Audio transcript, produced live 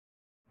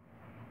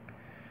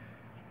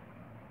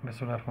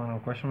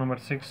Question number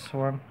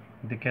 6.1.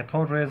 The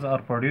cathode rays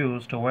are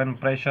produced when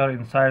pressure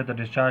inside the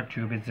discharge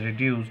tube is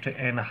reduced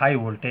and high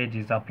voltage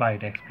is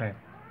applied. Explain.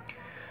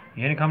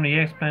 यानी कि हमने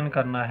ये explain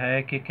करना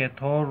है कि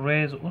cathode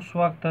rays उस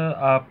वक्त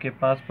आपके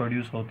पास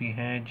प्रोड्यूस होती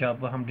हैं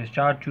जब हम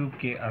डिस्चार्ज ट्यूब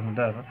के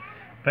अंदर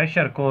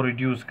प्रेशर को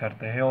रिड्यूस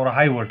करते हैं और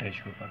हाई वोल्टेज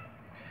के ऊपर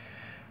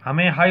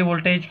हमें हाई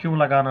वोल्टेज क्यों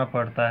लगाना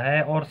पड़ता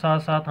है और साथ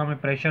साथ हमें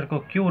प्रेशर को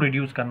क्यों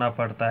रिड्यूस करना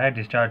पड़ता है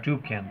डिस्चार्ज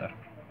ट्यूब के अंदर।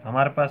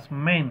 हमारे पास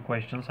मेन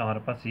क्वेश्चन हमारे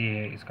पास ये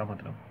है। इसका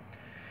मतलब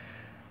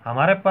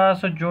हमारे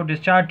पास जो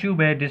डिस्चार्ज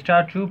ट्यूब है,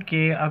 डिस्चार्ज ट्यूब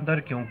के अंदर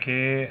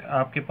क्योंकि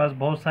आपके पास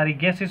बहुत सारी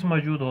गैसेस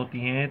मौजूद होती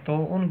हैं, तो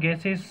उन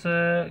गैसेस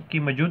की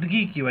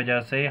मौजूदगी की वजह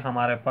से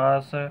हमारे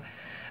पास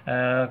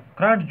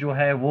करंट जो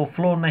है वो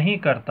फ्लो नहीं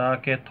करता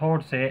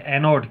कैथोड से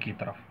एनोड की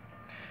तरफ,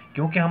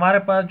 क्योंकि हमारे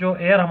पास जो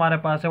एयर हमारे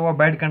पास है वो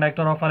बेड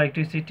कंडक्टर ऑफ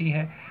इलेक्ट्रिसिटी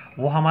है।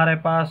 वो हमारे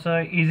पास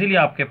इजीली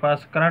आपके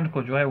पास करंट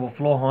को जो है वो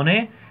फ्लो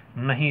होने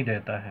नहीं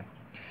देता है,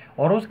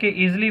 और उसके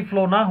इजीली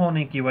फ्लो ना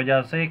होने की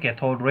वजह से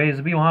कैथोड रेज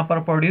भी वहाँ पर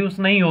प्रोड्यूस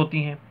नहीं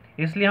होती हैं।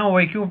 इसलिए हम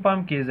वैक्यूम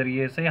पंप के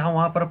ज़रिए से हम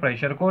वहाँ पर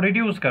प्रेशर को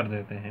रिड्यूस कर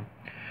देते हैं,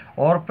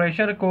 और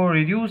प्रेशर को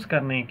रिड्यूस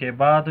करने के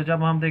बाद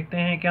जब हम देखते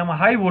हैं कि हम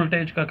हाई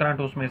वोल्टेज का करंट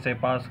उसमें से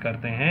पास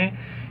करते हैं,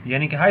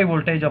 यानी कि हाई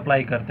वोल्टेज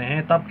अप्लाई करते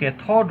हैं, तब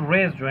कैथोड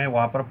रेज जो है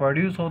वहाँ पर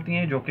प्रोड्यूस होती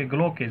हैं, जो कि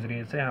ग्लो के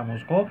ज़रिए से हम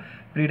उसको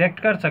प्रिडिक्ट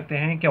कर सकते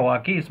हैं कि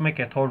वाकई इसमें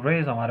कैथोड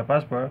रेज हमारे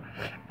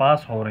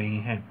पास हो रही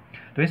हैं।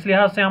 तो इस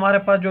लिहाज से हमारे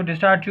पास जो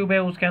डिस्चार्ज ट्यूब है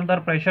उसके अंदर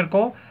प्रेशर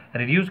को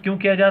रिड्यूस क्यों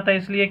किया जाता है,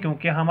 इसलिए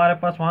क्योंकि हमारे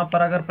पास वहाँ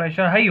पर अगर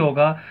प्रेशर हाई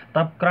होगा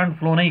तब करंट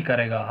फ्लो नहीं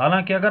करेगा।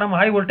 हालांकि अगर हम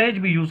हाई वोल्टेज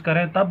भी यूज़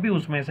करें तब भी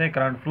उसमें से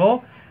करंट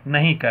फ्लो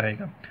नहीं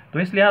करेगा। तो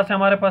इस लिहाज से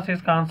हमारे पास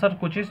इसका आंसर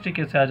कुछ इस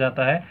तरीके से आ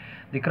जाता है,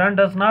 the current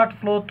does not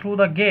flow through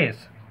the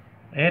gas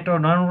at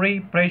ordinary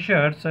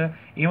pressures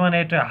even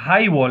at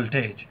high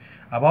voltage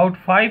about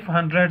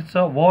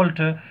 500 volt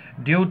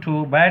due to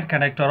bad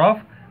conductor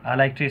of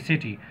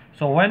electricity.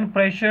 So when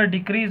pressure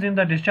decrease in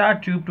the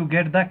discharge tube to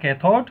get the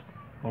cathode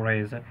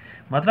rays,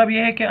 मतलब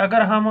ये है कि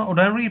अगर हम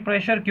ordinary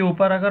pressure के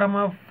ऊपर अगर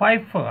हम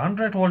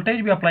 500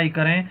 वोल्टेज भी अप्लाई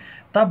करें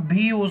तब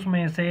भी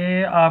उसमें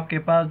से आपके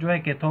पास जो है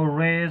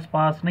कैथोड रेज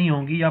पास नहीं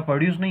होंगी या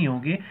प्रोड्यूस नहीं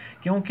होगी,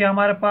 क्योंकि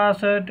हमारे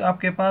पास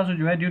आपके पास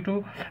जो है due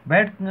to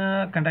bad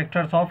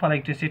conductors of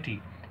electricity,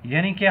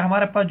 यानी कि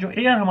हमारे पास जो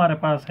एयर हमारे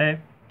पास है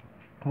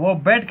वो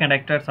बेड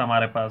कंडक्टर्स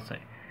हमारे पास है।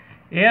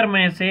 एयर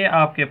में से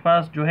आपके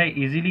पास जो है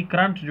इजीली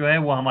करंट जो है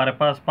वो हमारे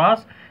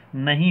पास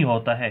नहीं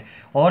होता है,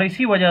 और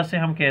इसी वजह से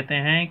हम कहते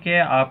हैं कि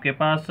आपके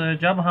पास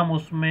जब हम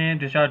उसमें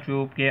डिस्चार्ज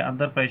ट्यूब के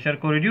अंदर प्रेशर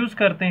को रिड्यूस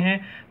करते हैं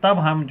तब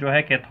हम जो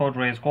है कैथोड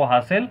रेज को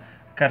हासिल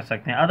कर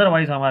सकते हैं।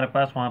 अदरवाइज हमारे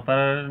पास वहाँ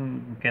पर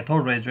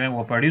कैथोड रेज जो है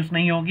वो प्रोड्यूस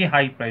नहीं होगी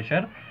हाई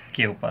प्रेशर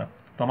के ऊपर।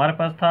 तो हमारे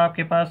पास था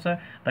आपके पास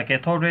the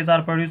cathode rays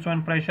are produced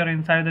when pressure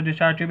inside the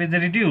discharge tube is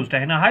reduced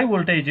and high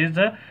voltage is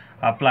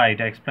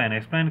applied.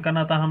 Explain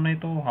करना था हमने।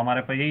 तो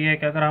हमारे पास यही है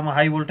कि अगर हम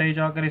हाई वोल्टेज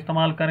अगर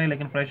इस्तेमाल करें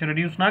लेकिन प्रेशर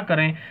रिड्यूस ना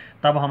करें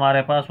तब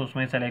हमारे पास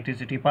उसमें से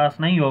इलेक्ट्रिसिटी पास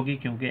नहीं होगी,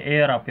 क्योंकि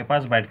एयर आपके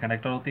पास बेड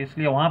कंडक्टर होती है,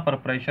 इसलिए वहाँ पर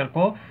प्रेशर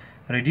को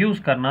रिड्यूस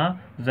करना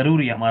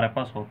ज़रूरी हमारे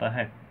पास होता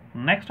है।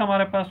 नेक्स्ट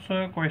हमारे पास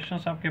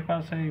क्वेश्चंस आपके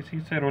पास है इसी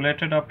से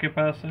रिलेटेड आपके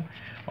पास,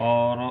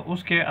 और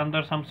उसके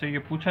अंदर हमसे ये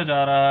पूछा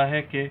जा रहा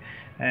है कि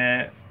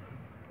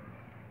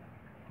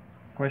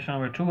क्वेश्चन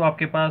नंबर 2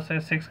 आपके पास है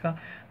 6 का,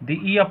 द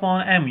E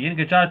अपॉन M यानी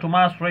कि charge to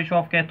mass ratio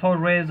of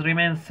cathode rays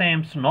remain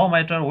same no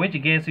matter which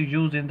gas is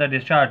used in the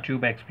discharge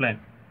tube. Explain.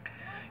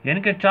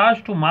 यानी कि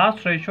चार्ज टू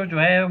मास रेशियो जो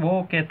है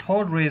वो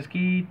कैथोड रेज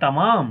की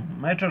तमाम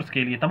मैटर्स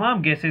के लिए,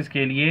 तमाम गैसेस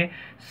के लिए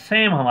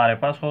सेम हमारे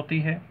पास होती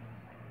है।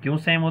 क्यों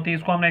सेम होती है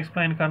इसको हमने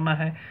एक्सप्लेन करना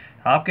है।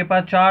 आपके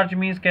पास charge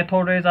means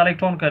cathode rays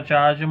electron का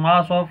चार्ज,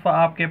 मास ऑफ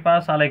आपके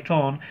पास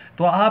इलेक्ट्रॉन,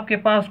 तो आपके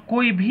पास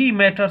कोई भी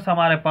मैटर्स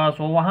हमारे पास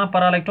हो वहाँ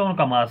पर इलेक्ट्रॉन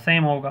का मास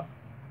सेम होगा।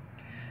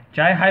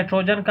 चाहे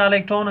हाइड्रोजन का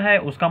इलेक्ट्रॉन है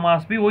उसका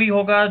मास भी वही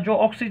होगा जो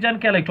ऑक्सीजन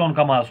के इलेक्ट्रॉन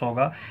का मास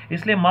होगा,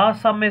 इसलिए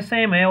मास सब में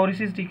सेम है, और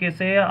इसी तरीके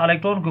से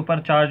इलेक्ट्रॉन के ऊपर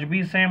चार्ज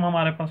भी सेम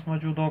हमारे पास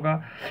मौजूद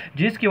होगा,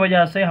 जिसकी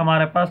वजह से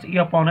हमारे पास E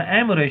अपॉन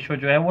M रेशो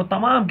जो है वो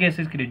तमाम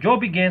गैसेस के लिए, जो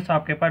भी गैस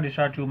आपके पास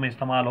डिस्चार्ज ट्यूब में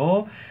इस्तेमाल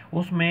हो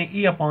उसमें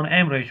E अपॉन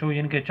M रेशो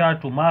यानी कि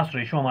चार्ज टू मास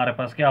रेशो हमारे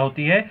पास क्या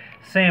होती है,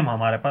 सेम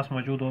हमारे पास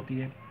मौजूद होती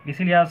है।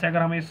 इसी लिहाज से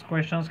अगर हम इस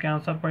क्वेश्चन के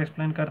आंसर को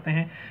एक्सप्लेन करते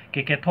हैं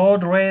कि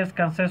cathode rays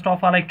consist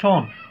of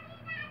electron,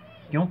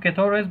 क्यों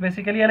कैथोड रेज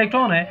बेसिकली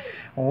इलेक्ट्रॉन है,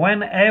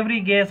 when every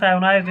gas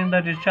ionised in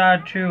the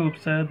discharge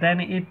tubes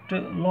then it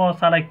loss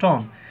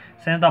electron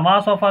since the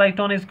mass of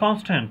electron is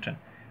constant.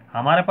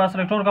 हमारे पास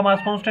electron का mass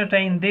constant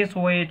है। In this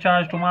way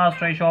charge to mass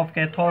ratio of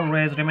cathode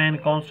rays remain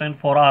constant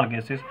for all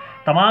gases.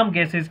 तमाम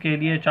gases के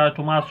लिए charge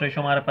to mass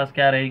ratio हमारे पास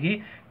क्या रहेगी,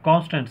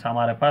 constant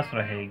हमारे पास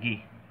रहेगी।